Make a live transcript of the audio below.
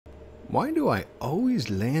Why do I always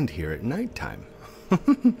land here at nighttime?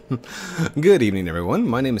 Good evening, everyone.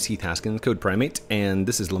 My name is Heath Haskins, Code Primate, and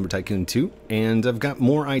this is Lumber Tycoon 2, and I've got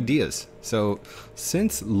more ideas. So,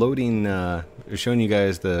 since loading, showing you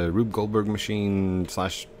guys the Rube Goldberg machine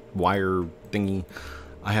 / wire thingy,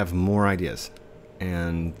 I have more ideas,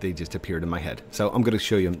 and they just appeared in my head. So I'm going to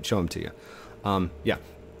show them to you. Yeah,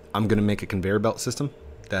 I'm going to make a conveyor belt system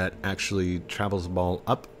that actually travels the ball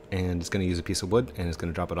up, and it's going to use a piece of wood, and it's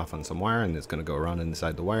going to drop it off on some wire, and it's going to go around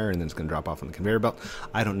inside the wire, and then it's going to drop off on the conveyor belt.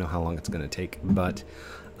 I don't know how long it's going to take, but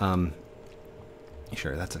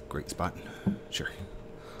sure, that's a great spot. Sure.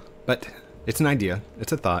 But it's an idea,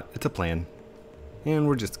 it's a thought, it's a plan, and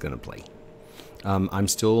we're just going to play. I'm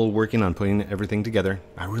still working on putting everything together.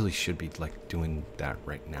 I really should be like doing that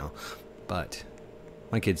right now, but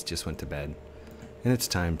my kids just went to bed, and it's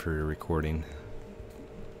time for a recording.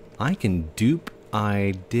 I can dupe.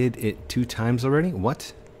 I did it 2 times already.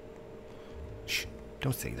 What? Shh,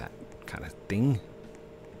 don't say that kind of thing.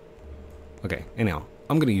 Okay, anyhow,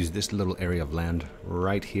 I'm going to use this little area of land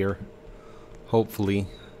right here, hopefully,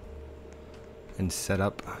 and set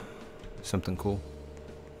up something cool.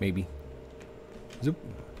 Maybe. Zoop.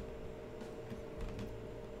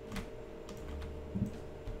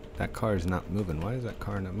 That car is not moving. Why is that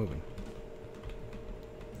car not moving?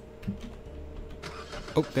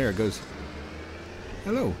 Oh, there it goes.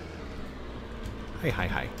 Hello. Hi, hi,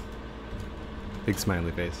 hi. Big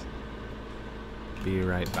smiley face. Be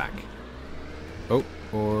right back. Oh,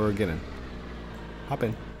 or get in. Hop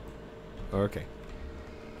in. Okay.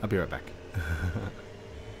 I'll be right back.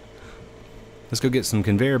 Let's go get some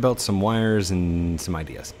conveyor belts, some wires, and some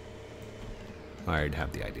ideas. I already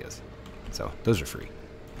have the ideas. So, those are free.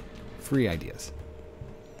 Free ideas.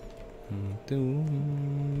 Okay,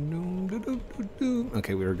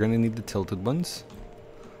 we're going to need the tilted ones.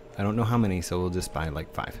 I don't know how many, so we'll just buy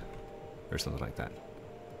like 5 or something like that.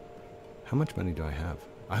 How much money do I have?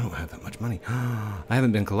 I don't have that much money. I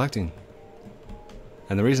haven't been collecting.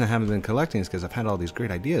 And the reason I haven't been collecting is because I've had all these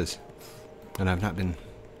great ideas, and I've not been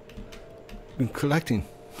collecting.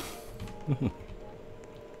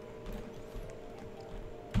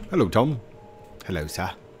 Hello, Tom. Hello,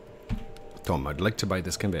 sir. Tom, I'd like to buy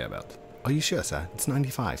this conveyor belt. Are you sure, sir? It's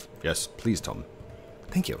 95. Yes, please, Tom.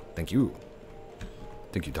 Thank you. Thank you.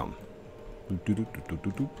 Thank you, Tom.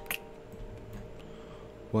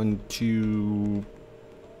 1, 2.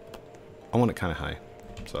 I want it kind of high,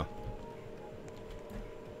 so.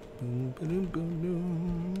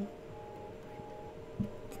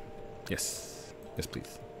 Yes. Yes,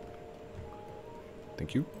 please.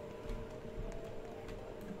 Thank you.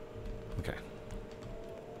 Okay.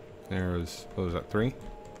 There's, what was that, 3?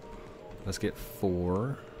 Let's get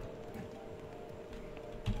 4.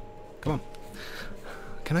 Come on.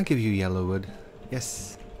 Can I give you yellow wood?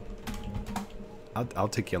 Yes. I'll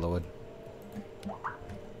take yellow wood.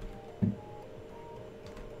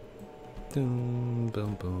 Boom,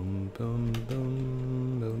 boom, boom, boom,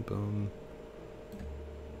 boom, boom,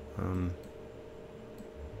 boom.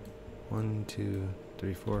 1, 2,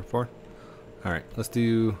 3, 4, 4. All right, let's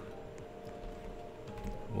do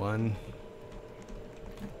 1.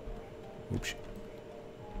 Oops.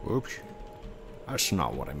 Oops. That's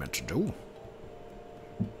not what I meant to do.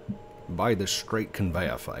 Buy this straight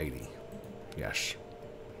conveyor for 80. Yes.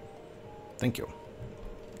 Thank you.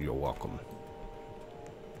 You're welcome.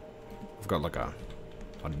 I've got like a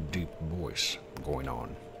deep voice going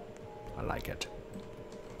on. I like it.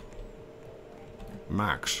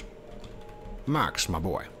 Max. Max, my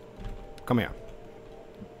boy. Come here.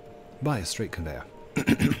 Buy a straight conveyor.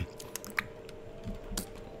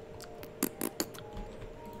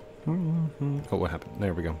 Oh, what happened?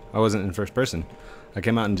 There we go. I wasn't in first person. I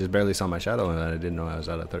came out and just barely saw my shadow, and I didn't know I was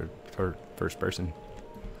out of first person.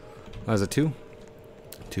 I was a 2.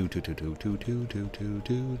 2, 2, 2, 2, 2, 2, 2, 2,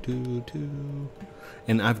 2, 2, 2.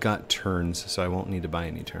 And I've got turns, so I won't need to buy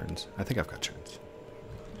any turns. I think I've got turns.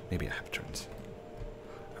 Maybe I have turns.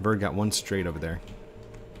 I've already got 1 straight over there.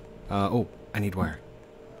 Oh, I need wire.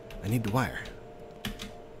 I need the wire.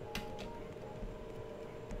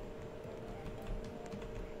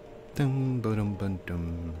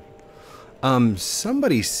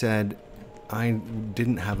 Somebody said I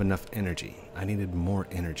didn't have enough energy. I needed more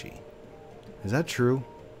energy. Is that true?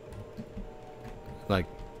 Like,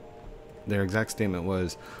 their exact statement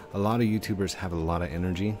was, a lot of YouTubers have a lot of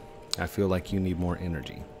energy. I feel like you need more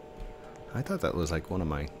energy. I thought that was like one of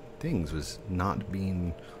my things, was not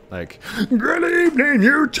being like, good evening,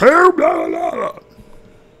 YouTube, blah, blah, blah.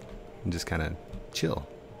 And just kind of chill.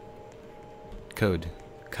 Code.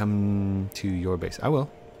 Come to your base. I will.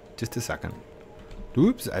 Just a second.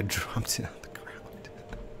 Oops, I dropped it on the ground.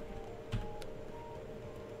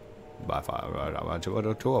 by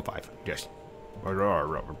 205. Yes.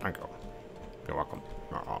 Thank you. You're welcome.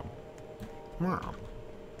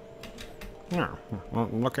 Well,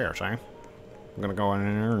 look here, see? I'm gonna go in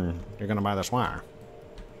here and you're gonna buy this wire.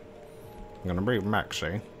 I'm gonna bring it back,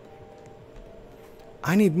 see?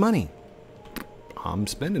 I need money. I'm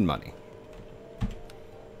spending money.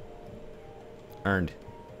 Earned.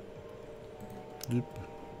 Doop.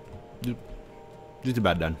 Doop. Just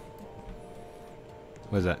about done.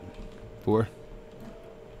 What is that? 4?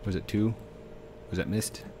 Was it 2? Was that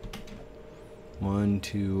missed? 1,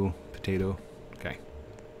 2, potato. Okay.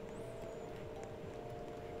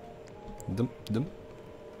 Dump, dump.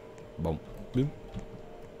 Boom. Boom.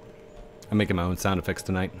 I'm making my own sound effects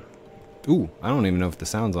tonight. Ooh, I don't even know if the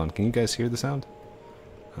sound's on. Can you guys hear the sound?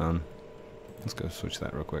 Let's go switch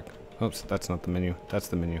that real quick. Oops, that's not the menu. That's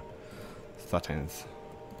the menu. Settings.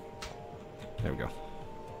 There we go.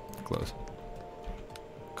 Close.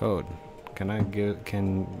 Code.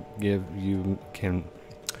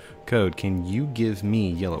 Code, can you give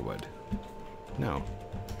me yellowwood? No.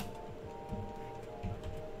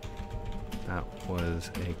 That was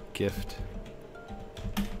a gift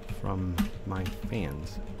from my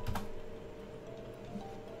fans.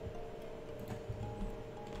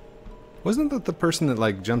 Wasn't that the person that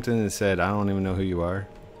like jumped in and said, I don't even know who you are?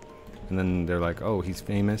 And then they're like, oh, he's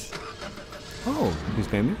famous. Oh, he's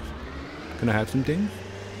famous? Can I have some things?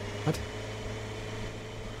 What?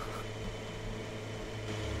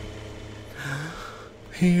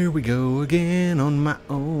 Here we go again on my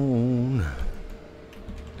own.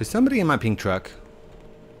 Is somebody in my pink truck?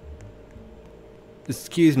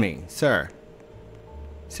 Excuse me, sir.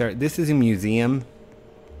 Sir, this is a museum.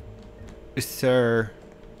 Sir.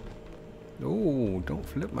 Oh, don't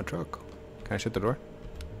flip my truck. Can I shut the door?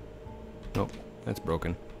 Nope, that's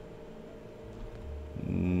broken.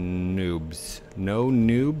 Noobs. No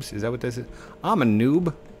noobs? Is that what this is? I'm a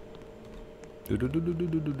noob.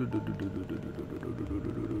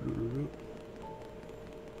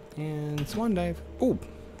 And swan dive. Oh.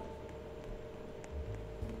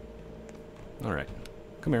 Alright.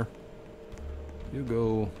 Come here. You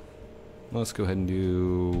go. Let's go ahead and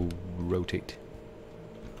do rotate.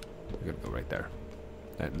 We're gonna go right there.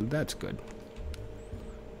 That's good.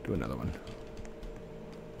 Do another one.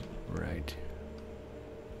 Right.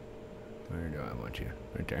 Where do I want you?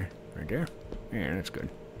 Right there. Right there. Yeah, that's good.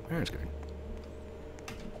 That's good.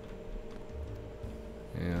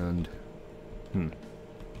 And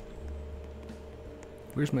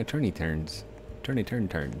where's my turny turns? Turny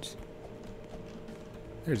turns.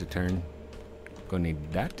 There's a turn. Gonna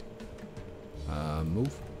need that.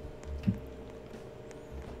 Move.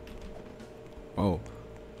 Oh,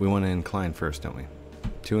 we want to incline first, don't we?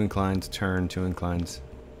 2 inclines, turn, 2 inclines,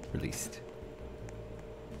 released.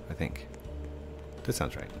 I think. That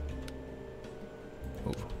sounds right.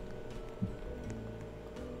 Move.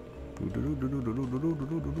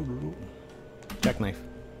 Jackknife.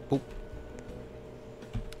 Oh.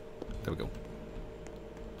 There we go.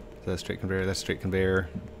 So that's straight conveyor, that's straight conveyor.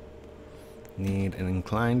 Need an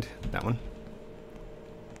inclined, that one.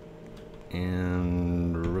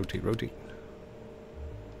 And rotate, rotate.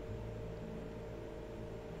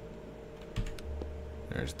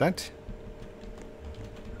 There's that.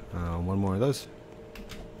 One more of those.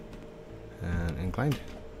 And inclined.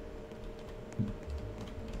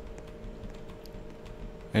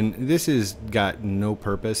 And this has got no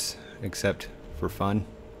purpose except for fun.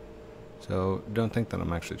 So don't think that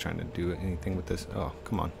I'm actually trying to do anything with this. Oh,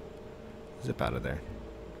 come on. Zip out of there.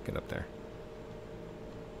 Get up there.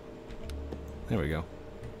 There we go.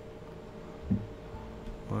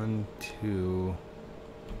 1, 2.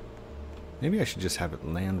 Maybe I should just have it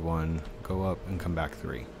land 1, go up, and come back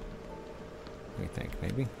 3. What do you think?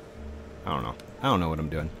 Maybe? I don't know. I don't know what I'm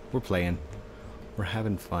doing. We're playing. We're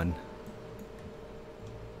having fun.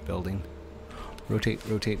 Building. Rotate,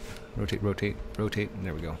 rotate, rotate, rotate, rotate. And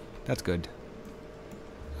there we go. That's good.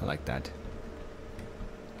 I like that.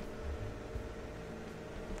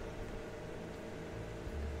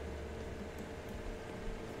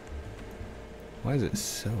 Why is it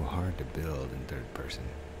so hard to build in third person?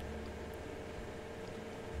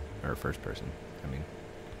 Or first person, I mean.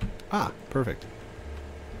 Ah, perfect.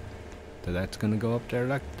 So that's gonna go up there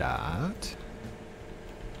like that.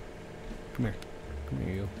 Come here. Come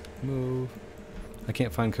here, you. Move. I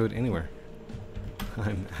can't find code anywhere.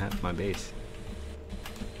 I'm at my base.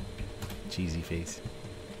 Cheesy face.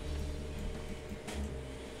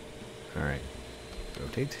 Alright.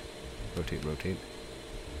 Rotate. Rotate, rotate.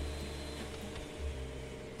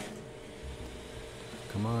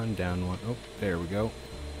 Come on, down 1. Oh, there we go.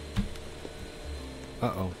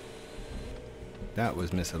 Uh-oh. That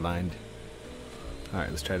was misaligned. Alright,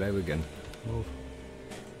 let's try that again. Move.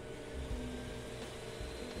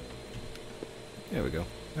 There we go.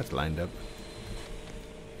 That's lined up.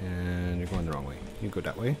 And you're going the wrong way. You go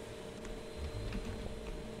that way.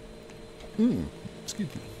 Excuse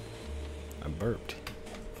me. I burped.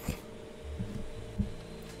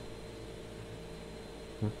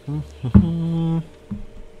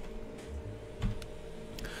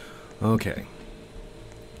 Okay.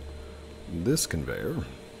 This conveyor,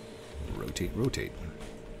 rotate, rotate.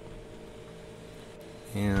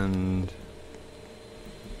 And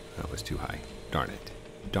that was too high. Darn it.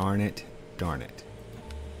 Darn it. Darn it.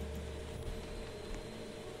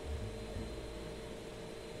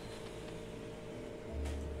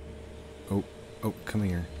 Oh, oh, come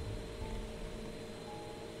here.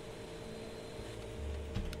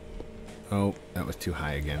 Oh, that was too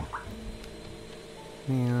high again.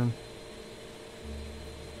 Man.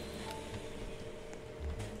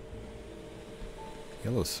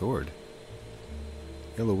 Yellow sword.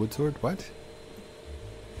 Yellow wood sword? What?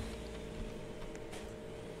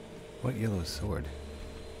 What yellow sword?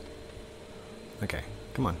 Okay,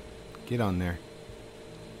 come on. Get on there.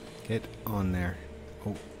 Get on there.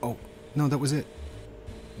 Oh, oh. No, that was it.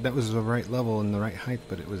 That was the right level and the right height,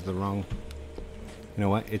 but it was the wrong... You know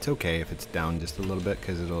what? It's okay if it's down just a little bit,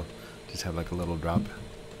 because it'll just have like a little drop.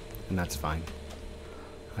 And that's fine.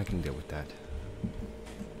 I can deal with that.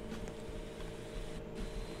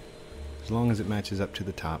 As long as it matches up to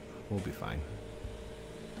the top, we'll be fine.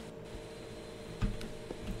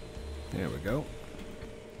 There we go.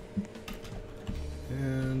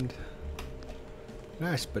 And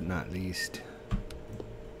last but not least,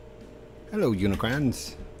 hello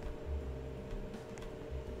unicorns.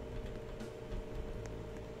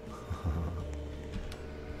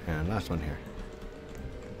 And last one here.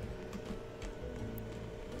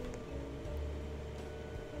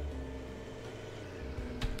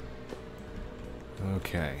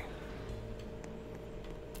 Okay.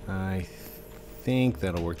 I think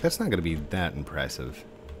that'll work. That's not going to be that impressive.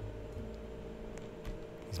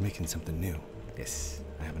 He's making something new. Yes,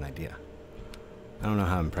 I have an idea. I don't know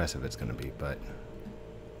how impressive it's going to be, but...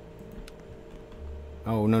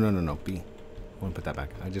 Oh, no, no, no, no. B. I want to put that back.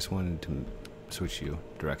 I just wanted to switch you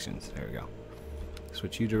directions. There we go.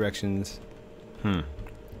 Switch you directions. I'm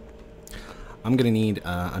going to need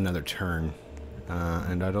another turn.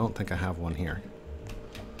 And I don't think I have one here.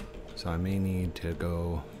 So I may need to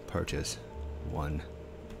go purchase one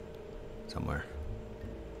somewhere.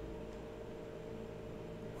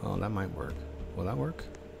 Well, that might work. Will that work?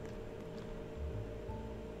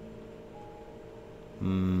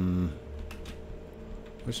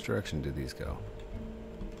 Which direction do these go?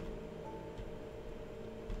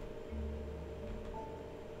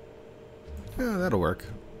 Yeah, that'll work.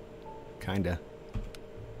 Kinda.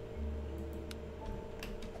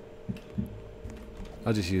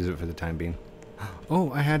 I'll just use it for the time being.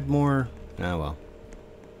 Oh, I had more. Oh, well.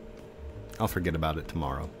 I'll forget about it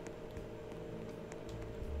tomorrow.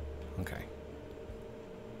 Okay.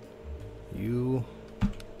 You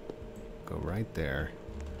go right there.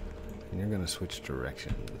 And you're going to switch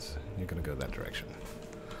directions. You're going to go that direction.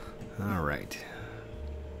 Alright.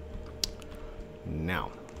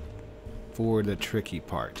 Now, for the tricky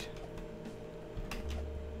part.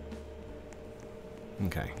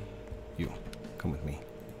 Okay. You. Come with me.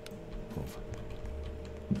 Move.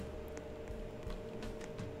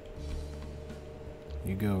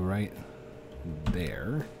 You go right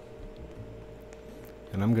there.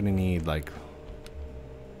 And I'm gonna need like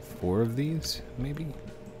 4 of these, maybe?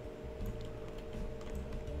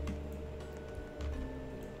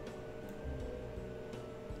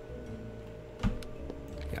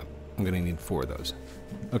 Yeah, I'm gonna need 4 of those.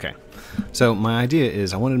 Okay, so my idea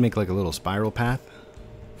is I wanted to make like a little spiral path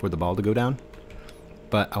for the ball to go down.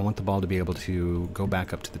 But I want the ball to be able to go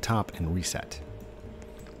back up to the top and reset.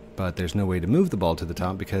 But there's no way to move the ball to the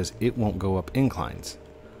top because it won't go up inclines.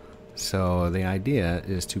 So the idea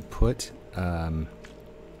is to put a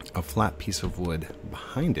flat piece of wood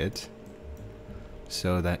behind it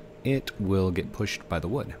so that it will get pushed by the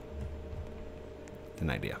wood. An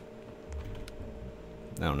idea.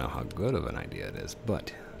 I don't know how good of an idea it is,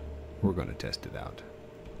 but we're going to test it out.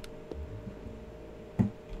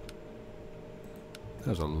 That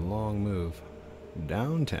was a long move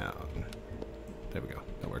downtown. There we go.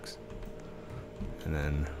 That works. And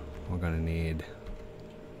then we're going to need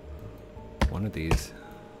one of these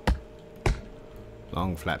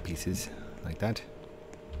long flat pieces like that.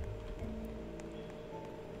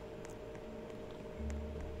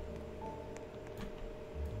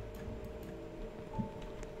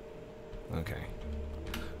 Okay.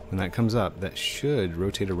 When that comes up, that should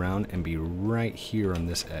rotate around and be right here on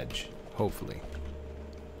this edge, hopefully.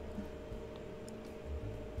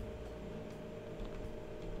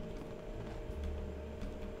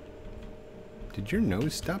 Did your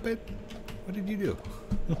nose stop it? What did you do?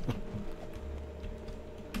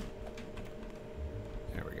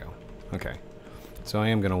 There we go. Okay. So I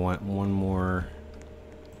am going to want one more,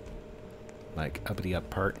 like, uppity up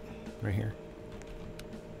part right here.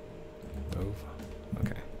 Move.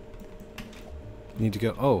 Okay. Need to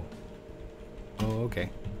go. Oh. Oh, okay.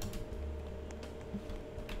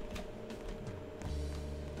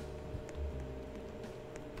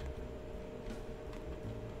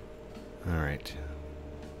 All right.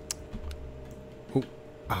 Oh.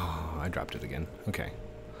 Oh, I dropped it again. Okay.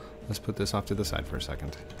 Let's put this off to the side for a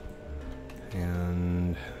second.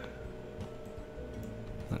 And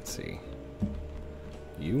let's see.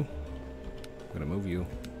 You. I'm gonna move you.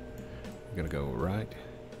 I'm gonna go right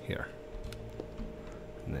here.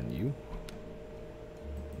 And then you.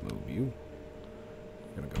 Move you.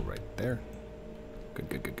 I'm gonna go right there. Good,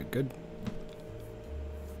 good, good, good, good.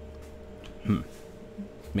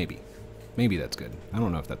 Maybe. Maybe that's good. I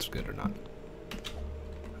don't know if that's good or not.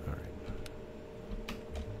 Alright.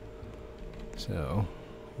 So,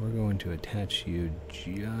 we're going to attach you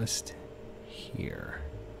just here.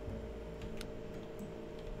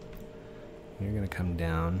 You're going to come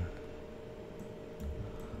down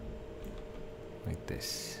like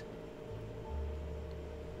this.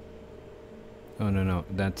 Oh, no, no.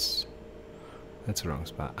 That's the wrong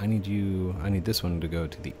spot. I need this one to go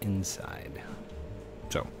to the inside.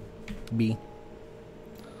 So, B.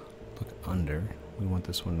 Look under. We want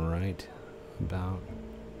this one right about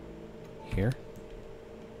here.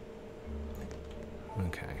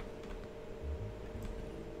 Okay.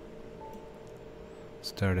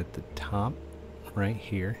 Start at the top right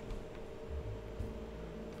here.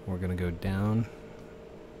 We're going to go down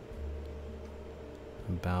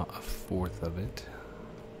about a fourth of it.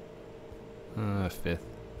 A fifth.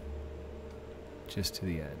 Just to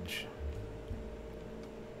the edge.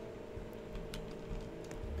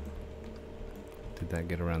 Did that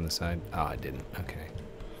get around the side? Oh, I didn't. Okay.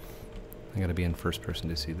 I gotta be in first person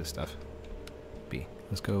to see this stuff. B.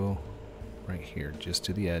 Let's go right here, just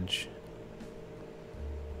to the edge.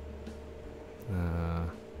 There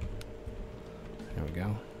we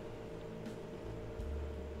go.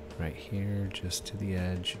 Right here, just to the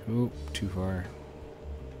edge. Oop, too far.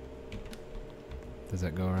 Does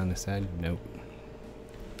that go around the side? Nope.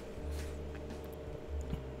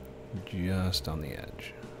 Just on the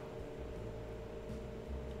edge.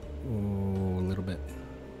 Ooh, a little bit.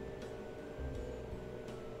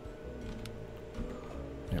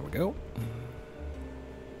 There we go.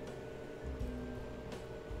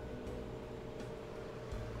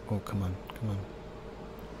 Oh, come on, come on.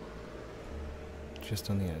 Just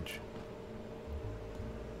on the edge.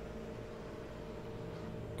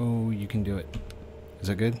 Oh, you can do it. Is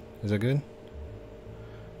that good? Is that good?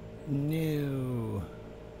 No.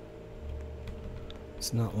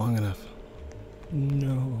 It's not long enough.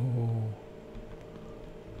 No.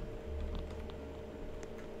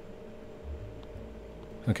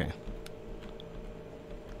 Okay.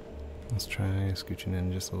 Let's try scooching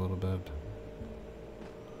in just a little bit.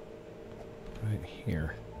 Right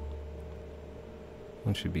here.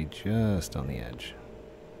 One should be just on the edge.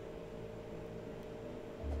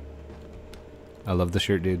 I love the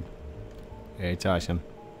shirt, dude. It's awesome.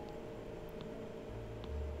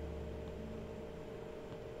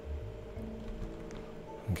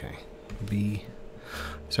 Okay. B.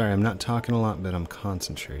 Sorry, I'm not talking a lot, but I'm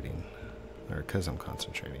concentrating. Or because I'm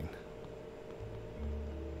concentrating.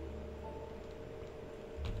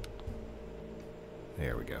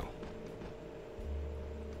 There we go.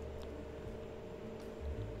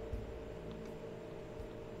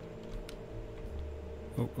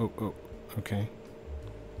 Oh, oh, oh. Okay.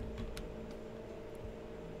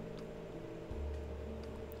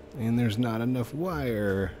 And there's not enough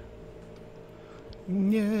wire.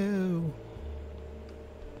 No.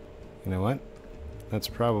 You know what? That's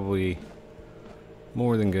probably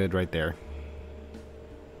more than good right there.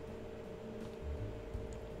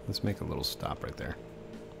 Let's make a little stop right there.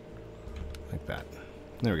 Like that.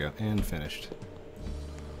 There we go. And finished.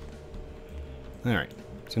 Alright.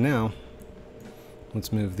 So now,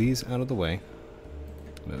 let's move these out of the way.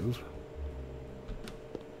 Move.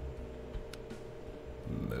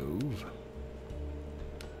 Move.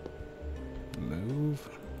 Move.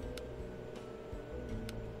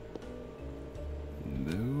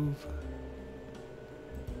 Move.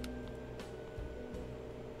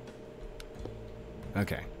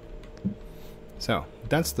 Okay. So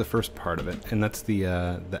that's the first part of it, and that's the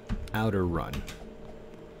outer run.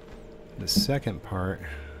 The second part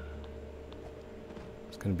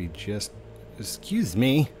is going to be just, excuse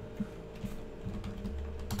me.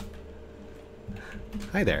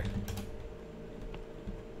 Hi there.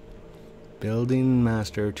 Building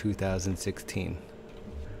Master 2016.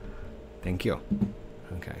 Thank you.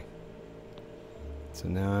 Okay. So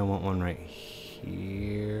now I want one right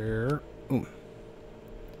here. Ooh.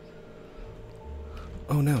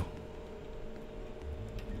 Oh no.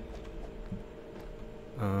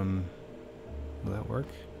 Will that work?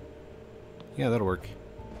 Yeah, that'll work.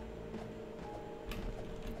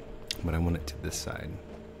 But I want it to this side.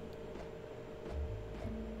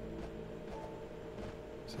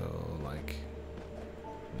 So, like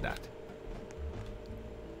that.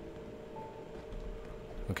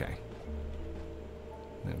 Okay.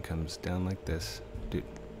 Then it comes down like this. Dude.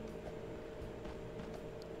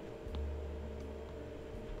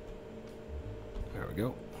 There we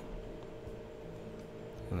go.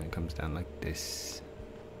 And then it comes down like this.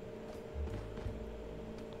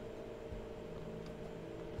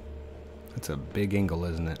 That's a big angle,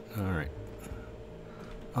 isn't it? Alright.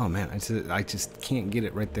 Oh man, I just can't get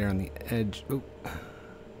it right there on the edge. Oh.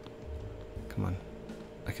 Come on.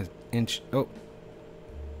 Like an inch. Oh.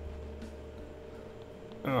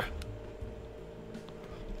 Ugh.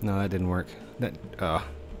 No, that didn't work. That,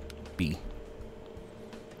 B.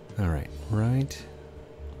 Alright, right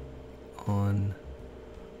on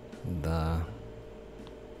the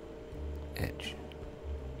edge.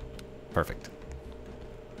 Perfect.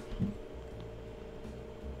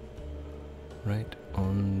 Right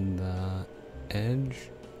on the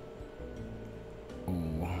edge.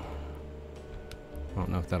 Ooh. I don't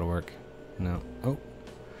know if that'll work. No. Oh.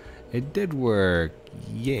 It did work.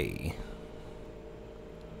 Yay.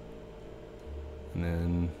 And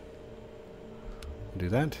then do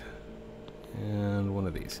that. And one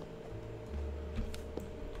of these.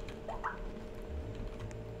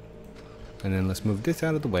 And then let's move this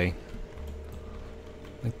out of the way.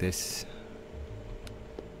 Like this.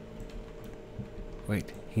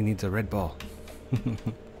 Wait, he needs a red ball.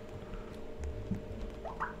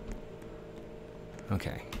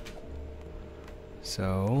 Okay.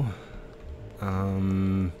 So,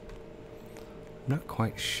 I'm not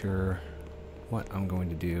quite sure what I'm going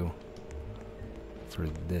to do for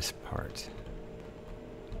this part.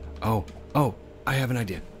 Oh, I have an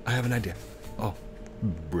idea. Oh,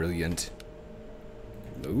 brilliant.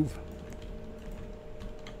 Move.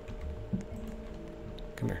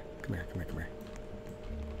 Come here.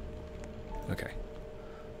 Okay.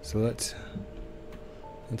 So let's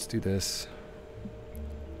do this.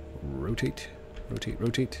 Rotate.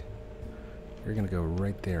 You're gonna go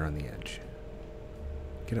right there on the edge.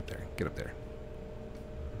 Get up there.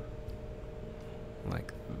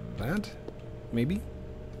 Like that? Maybe?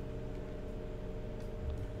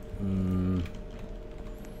 I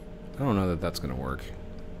don't know that that's gonna work.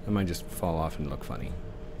 It might just fall off and look funny.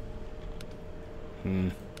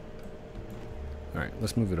 Alright,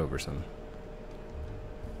 let's move it over some.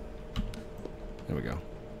 There we go.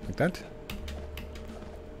 Like that?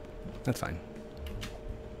 That's fine.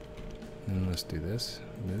 And let's do this.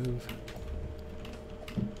 Move.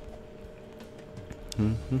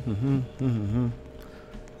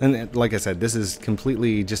 And like I said, this is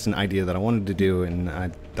completely just an idea that I wanted to do, and I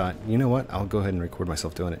thought, you know what, I'll go ahead and record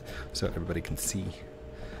myself doing it so everybody can see.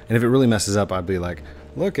 And if it really messes up, I'd be like,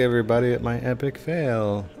 look everybody at my epic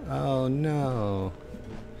fail. Oh no.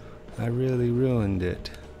 I really ruined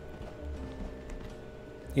it.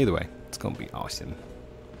 Either way, it's gonna be awesome.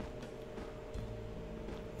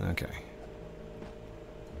 Okay.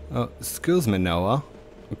 Oh, excuse me, Noah.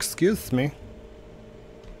 Excuse me.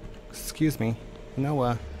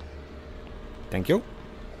 Noah. Thank you.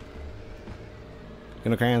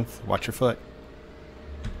 Unicorns, watch your foot.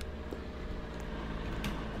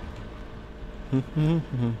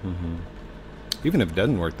 Even if it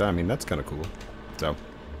doesn't work, though, I mean, that's kind of cool. So,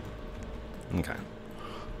 okay.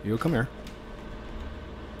 You'll come here.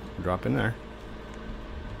 Drop in there.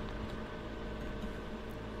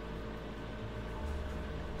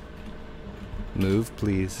 Move,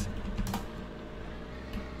 please.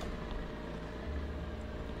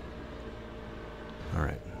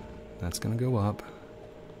 Alright. That's gonna go up.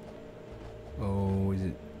 Oh, is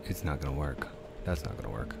it? It's not gonna work. That's not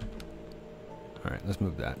gonna work. Alright, let's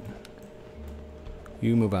move that.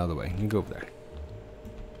 You move out of the way. You go over there.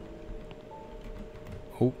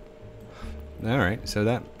 Oh. Alright, so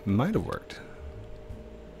that might have worked.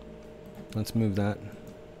 Let's move that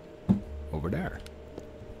over there.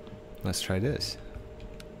 Let's try this.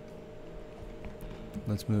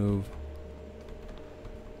 Let's move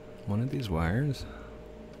one of these wires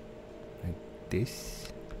like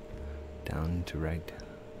this down to right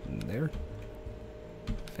there.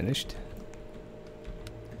 Finished.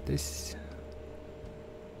 This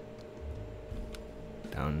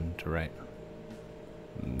down to right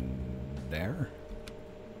there.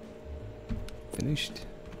 Finished.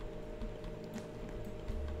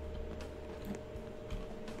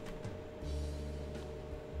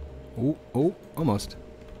 Oh, oh, almost.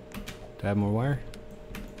 Do I have more wire?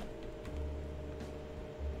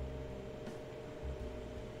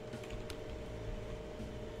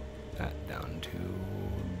 That down to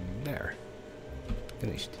there.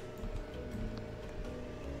 Finished.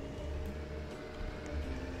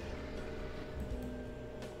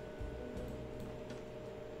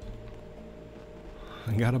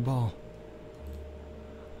 I got a ball.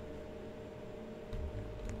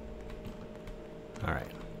 All right.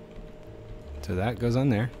 So that goes on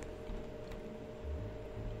there.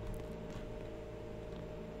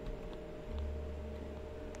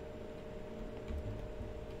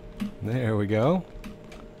 There we go.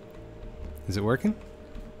 Is it working?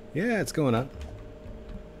 Yeah, it's going up.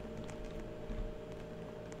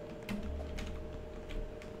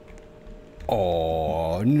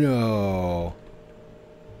 Oh, no.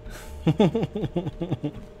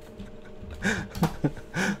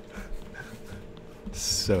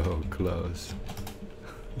 So close.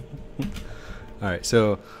 All right,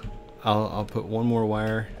 so I'll put one more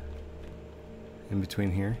wire in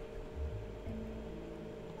between here.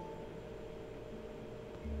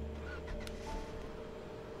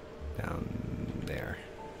 Down there.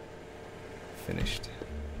 Finished.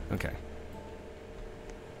 Okay.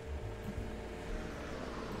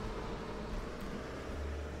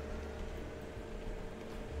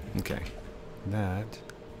 Okay. That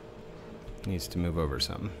needs to move over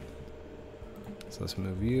some. So let's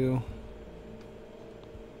move you.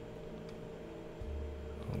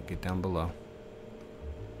 I'll get down below.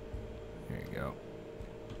 There you go.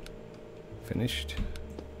 Finished.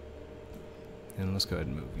 And let's go ahead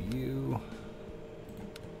and move you.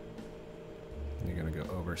 You're gonna go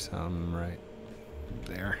over some right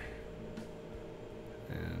there.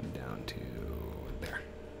 And down to there.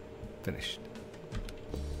 Finished.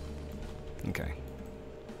 Okay.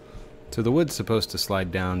 So the wood's supposed to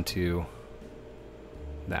slide down to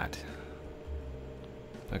that.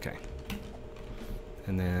 Okay.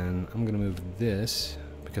 And then I'm gonna move this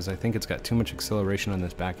because I think it's got too much acceleration on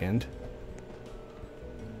this back end.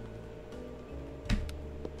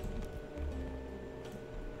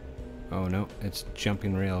 Oh no, it's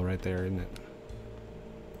jumping rail right there, isn't it?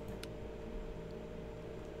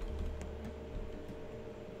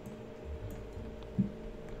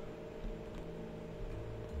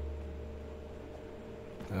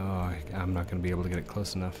 Oh, I'm not going to be able to get it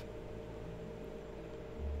close enough.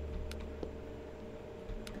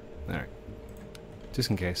 Alright. Just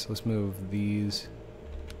in case, let's move these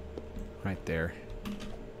right there.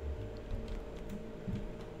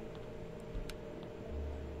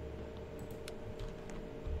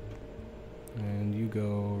 And you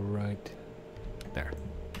go right there.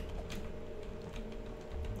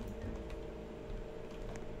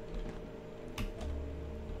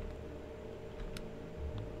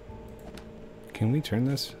 Can we turn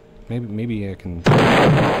this? Maybe I can.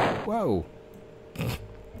 Whoa!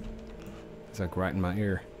 It's like right in my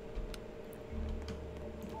ear.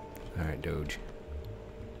 Alright, Doge.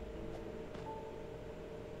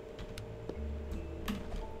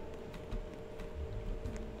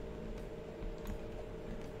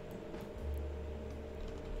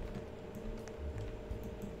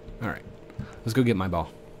 Alright, let's go get my ball.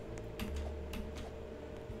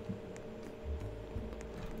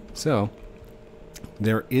 So,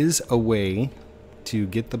 there is a way to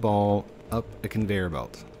get the ball up a conveyor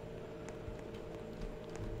belt.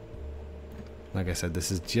 Like I said,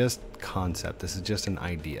 this is just concept. This is just an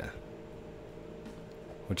idea,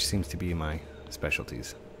 which seems to be my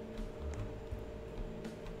specialties.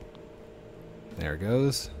 There it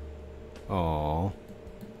goes. Oh,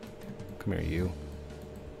 come here, you.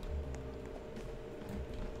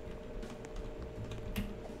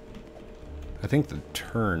 I think the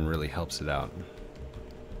turn really helps it out.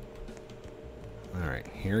 Alright,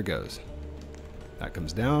 here it goes. That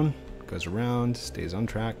comes down, goes around, stays on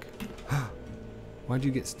track. Why'd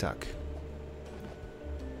you get stuck?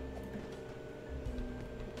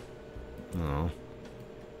 Oh.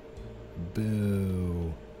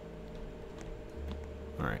 Boo.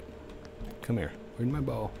 Alright. Come here. Where'd my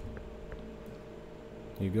ball?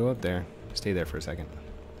 You go up there. Stay there for a second.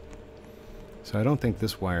 So I don't think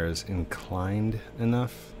this wire is inclined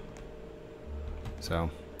enough. So,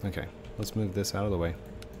 okay. Let's move this out of the way.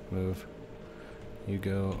 move. You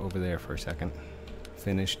go over there for a second.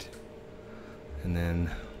 Finished. And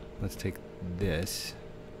then let's take this,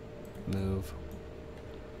 move,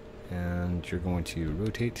 and you're going to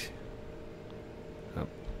rotate, up,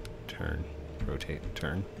 turn, rotate,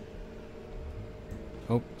 turn.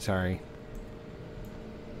 Oh, sorry.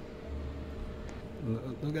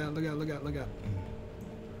 Look out, look out, look out, look out.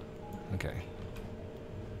 Okay.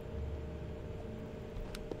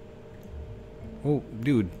 Oh,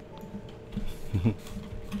 dude.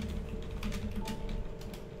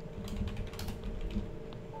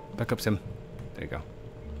 Back up, Sim. There you go.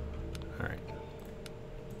 Alright.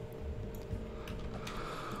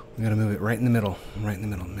 We gotta move it right in the middle. Right in the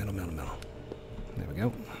middle, middle. There we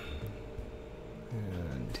go.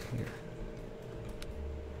 And here.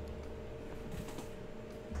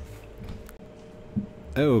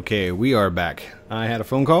 Okay, we are back. I had a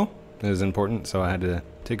phone call. It was important, so I had to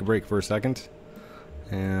take a break for a second.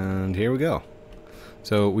 And here we go.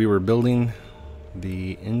 So we were building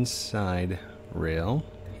the inside rail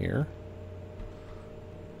here.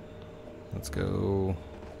 Let's go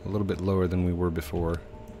a little bit lower than we were before.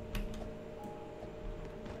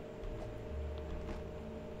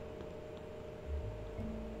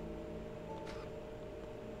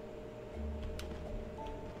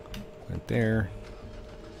 Right there.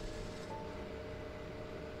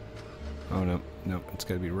 Oh no, no, it's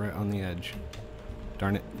gotta be right on the edge.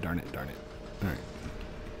 Darn it, darn it, darn it. Alright.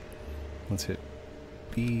 Let's hit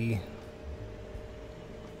B.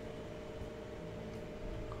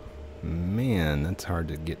 Man, that's hard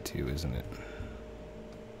to get to, isn't it?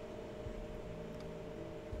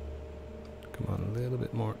 Come on, a little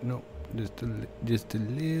bit more. Nope, just a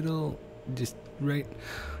little, just right.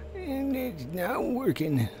 And it's not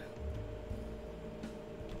working.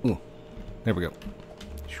 Ooh, there we go.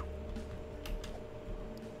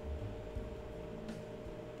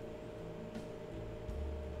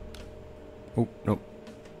 Oh, nope.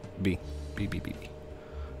 B. B.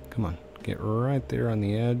 Come on, get right there on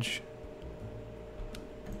the edge.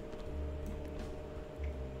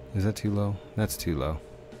 Is that too low? That's too low.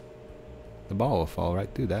 The ball will fall right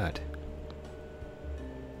through that.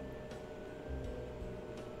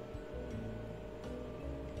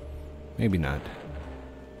 Maybe not.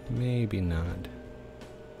 Maybe not.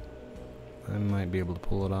 I might be able to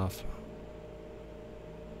pull it off.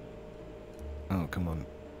 Oh, come on.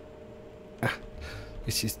 Ah,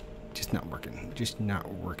 it's just not working. Just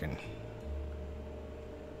not working.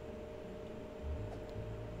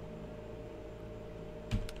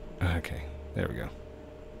 Okay, there we go.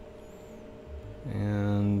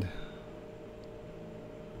 And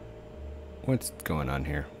what's going on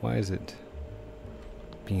here? Why is it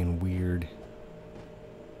being weird?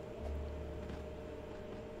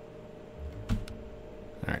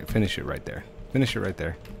 Alright, finish it right there. Finish it right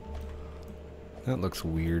there. That looks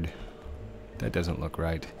weird. That doesn't look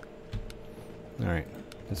right. Alright,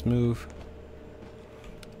 let's move.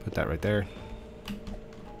 Put that right there.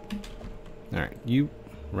 Alright, you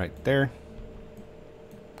right there.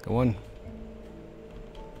 Go on.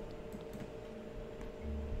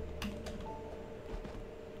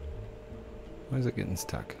 Why is it getting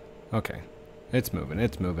stuck? Okay. It's moving,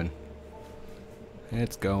 it's moving.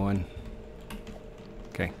 It's going.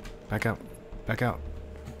 Okay, back out. Back out.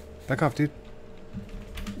 Back off, dude.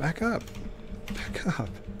 Back up. Back up.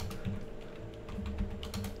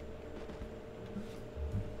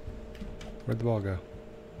 Where'd the ball go?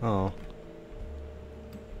 Oh.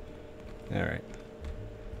 Alright.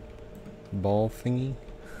 Ball thingy.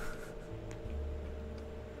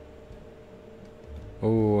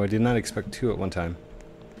 Oh, I did not expect two at one time.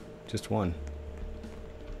 Just one.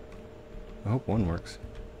 I hope one works.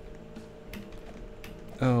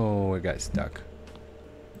 Oh, it got stuck.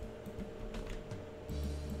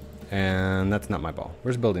 And that's not my ball.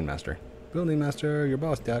 Where's Building Master? Building Master, your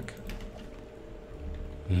ball's stuck.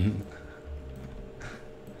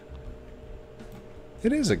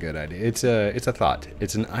 It is a good idea. It's a thought.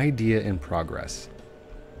 It's an idea in progress.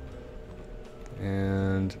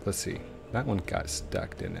 And let's see. That one got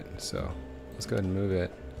stuck, didn't it? So let's go ahead and move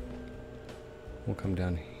it. We'll come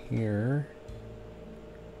down here.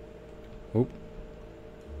 Oh.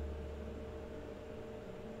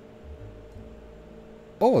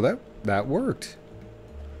 Oh, that worked.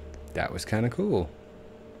 That was kind of cool.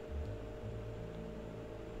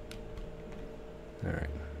 All right.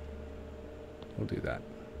 We'll do that.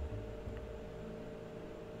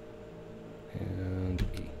 And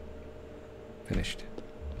E. Finished.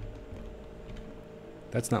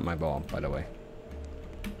 That's not my ball, by the way.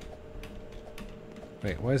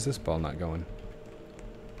 Wait, why is this ball not going?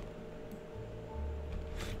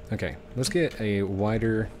 Okay, let's get a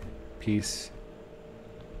wider piece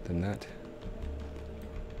than that.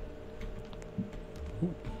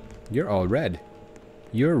 Ooh, you're all red.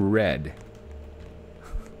 You're red.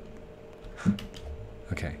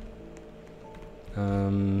 Okay.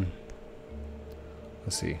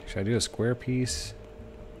 Let's see. Should I do a square piece?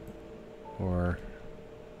 Or...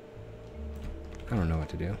 I don't know what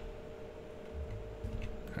to do.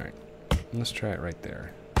 Alright. Let's try it right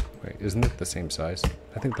there. Wait, isn't it the same size?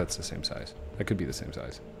 I think that's the same size. That could be the same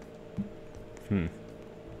size.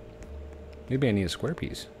 Maybe I need a square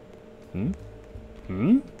piece. Okay.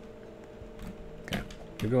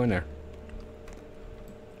 You go in there.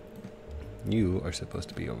 You are supposed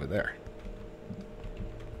to be over there.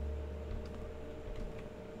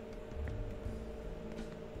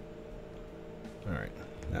 Alright.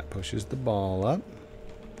 That pushes the ball up.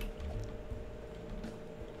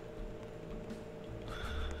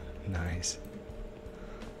 Nice.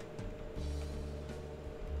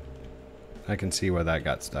 I can see where that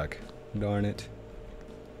got stuck. Darn it.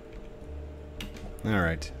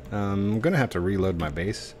 Alright. I'm gonna have to reload my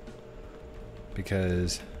base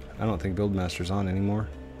because I don't think Buildmaster's on anymore.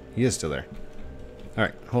 He is still there.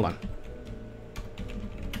 Alright, hold on.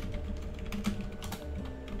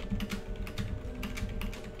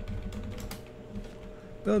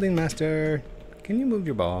 Building Master, can you move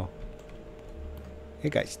your ball?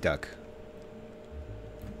 It got stuck.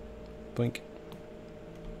 Blink.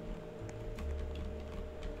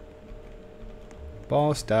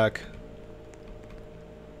 Ball stuck.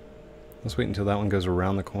 Let's wait until that one goes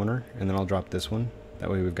around the corner, and then I'll drop this one.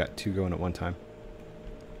 That way we've got two going at one time.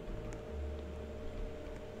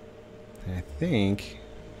 And I think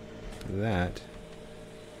that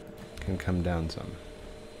can come down some.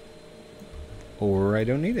 Or I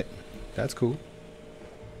don't need it. That's cool.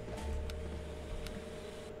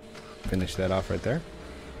 Finish that off right there.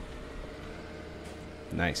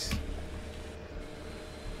 Nice.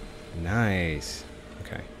 Nice.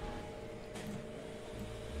 Okay.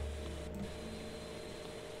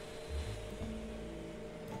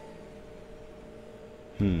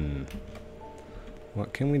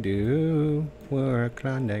 What can we do? We're a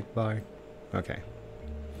Klondike bar. Okay.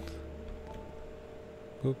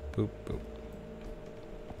 Boop, boop, boop.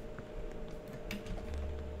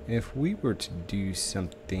 If we were to do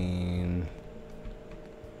something...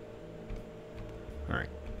 Alright.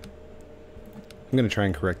 I'm going to try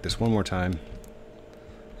and correct this one more time.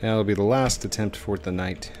 That'll be the last attempt for the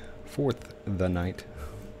night.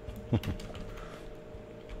 Put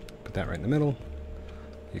that right in the middle.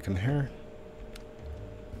 You come here.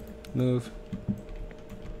 Move.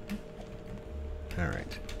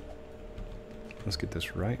 Alright. Let's get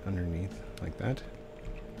this right underneath, like that.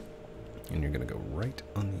 And you're gonna go right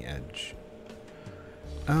on the edge.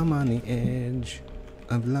 I'm on the edge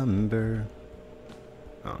of lumber.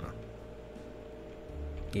 I don't know.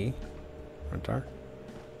 E? Rentar?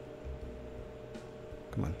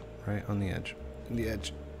 Come on, right on the edge. The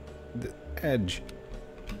edge. The edge.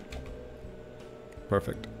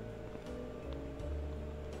 Perfect.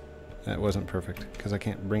 That wasn't perfect, because I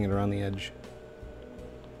can't bring it around the edge.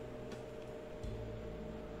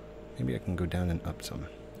 Maybe I can go down and up some.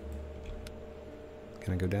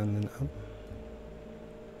 Can I go down and up?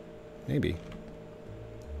 Maybe.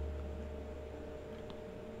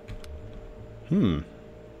 Well,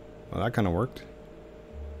 that kind of worked.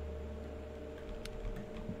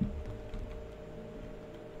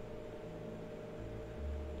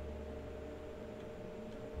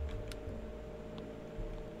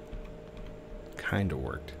 Kind of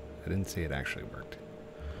worked. I didn't say it actually worked.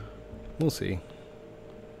 We'll see.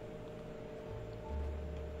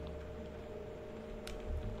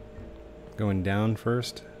 Going down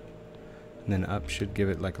first, and then up should give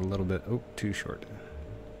it like a little bit, oh, too short.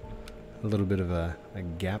 A little bit of a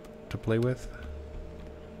gap to play with.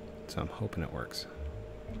 So I'm hoping it works.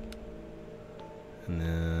 And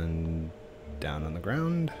then down on the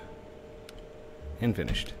ground, and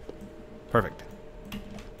finished. Perfect.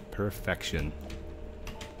 Perfection.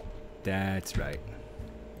 That's right.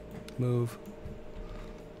 Move.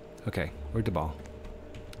 Okay, where'd the ball?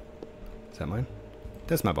 Is that mine?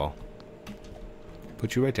 That's my ball.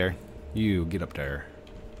 Put you right there. You get up there.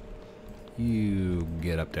 You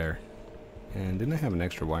get up there. And didn't I have an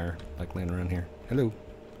extra wire like laying around here? Hello.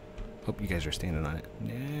 Hope you guys are standing on it.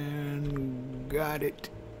 And got it.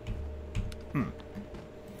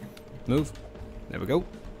 Move. There we go.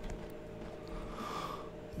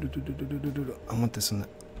 I want this on the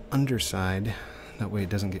underside. That way it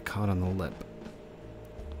doesn't get caught on the lip.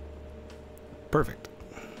 Perfect.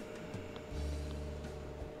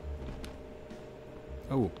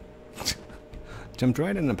 Oh. Jumped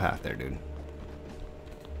right in the path there, dude.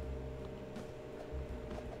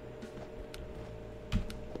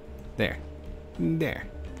 There. There.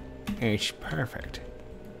 It's perfect.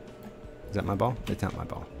 Is that my ball? It's not my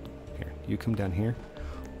ball. Here, you come down here.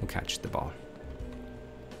 We'll catch the ball.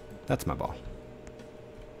 That's my ball.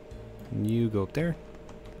 You go up there.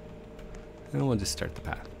 And we'll just start the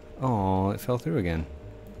path. Oh, it fell through again.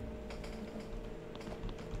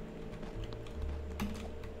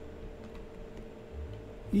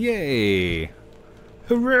 Yay!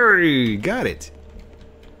 Hooray! Got it!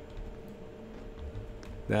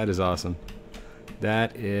 That is awesome.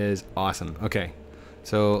 That is awesome. Okay,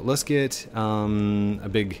 so let's get a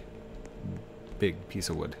big piece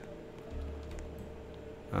of wood.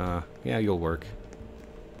 Yeah, you'll work.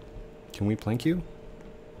 Can we plank you?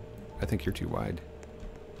 I think you're too wide.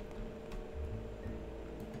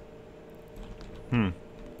 I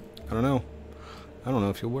don't know. I don't know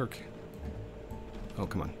if you'll work. Oh,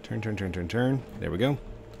 come on. Turn, turn, turn, turn, turn. There we go.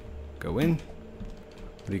 Go in.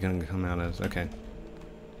 What are you going to come out as? Okay.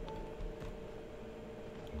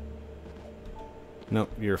 Nope,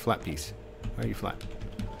 you're a flat piece. Why are you flat?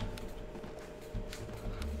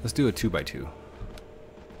 Let's do a 2x2.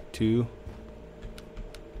 2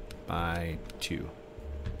 by 2.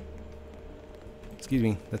 Excuse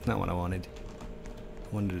me, that's not what I wanted.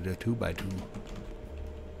 I wanted a 2x2.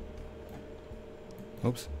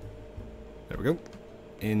 Oops. There we go.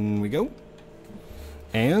 In we go.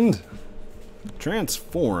 And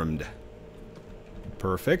transformed.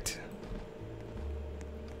 Perfect.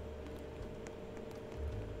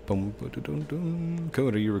 Boom, dun, dun.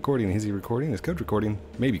 Code, are you recording? Is he recording? Is Code recording?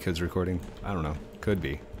 Maybe Code's recording. I don't know. Could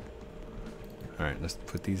be. Alright, let's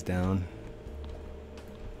put these down.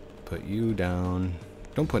 Put you down.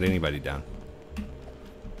 Don't put anybody down.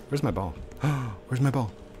 Where's my ball? Where's my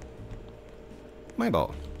ball? My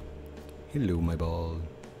ball. Hello, my ball.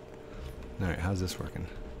 Alright, how's this working?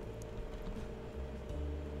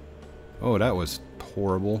 Oh, that was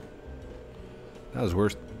horrible. That was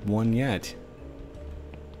worst one yet.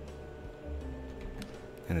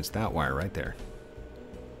 And it's that wire right there.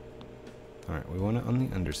 Alright, we want it on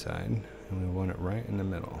the underside, and we want it right in the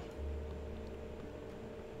middle.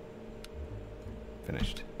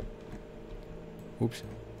 Finished. Oops.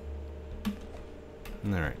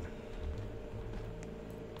 Alright.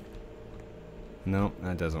 No,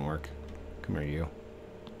 that doesn't work. Come here, you.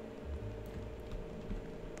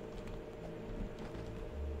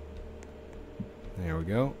 There we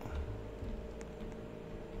go.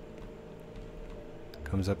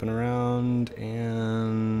 Comes up and around,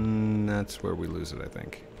 and that's where we lose it, I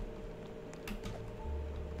think.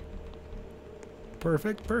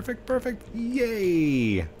 Perfect, perfect, perfect.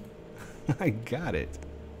 Yay! I got it.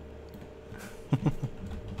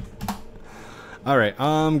 All right,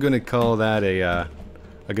 I'm gonna call that a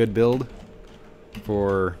good build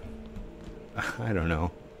for, I don't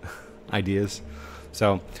know, ideas.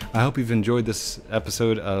 So I hope you've enjoyed this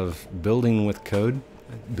episode of Building with Code.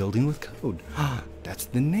 Building with Code. That's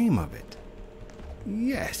the name of it.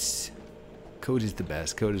 Yes. Code is the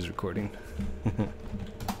best. Code is recording.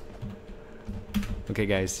 Okay,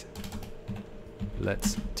 guys.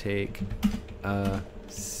 Let's take a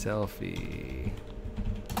selfie.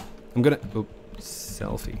 I'm gonna... Oh,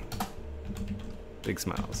 selfie. Big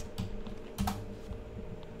smiles.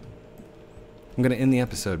 I'm gonna end the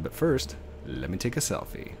episode, but first, let me take a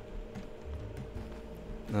selfie.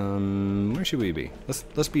 Where should we be?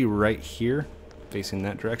 Let's be right here, facing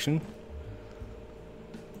that direction.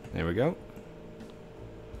 There we go.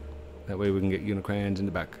 That way we can get unicorns in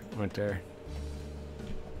the back, right there.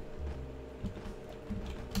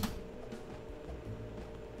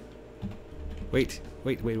 Wait.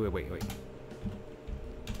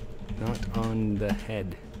 Not on the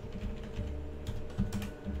head.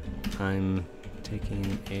 I'm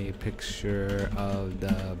taking a picture of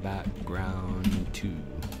the background too.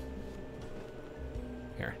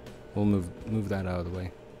 Here, we'll move that out of the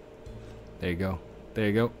way. There you go. There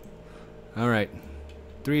you go. All right.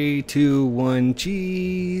 3, 2, 1,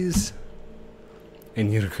 cheese.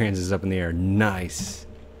 And Unicrans is up in the air. Nice.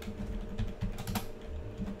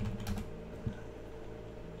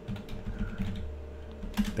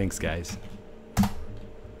 Thanks, guys.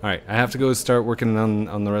 Alright, I have to go start working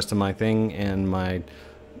on the rest of my thing, and my...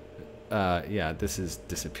 yeah, this is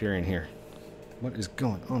disappearing here. What is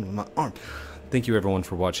going on with my arm? Thank you, everyone,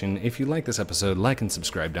 for watching. If you like this episode, like and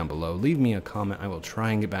subscribe down below. Leave me a comment. I will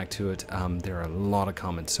try and get back to it. There are a lot of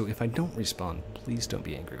comments, so if I don't respond, please don't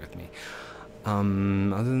be angry with me.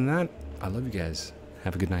 Other than that, I love you guys.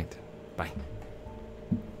 Have a good night. Bye.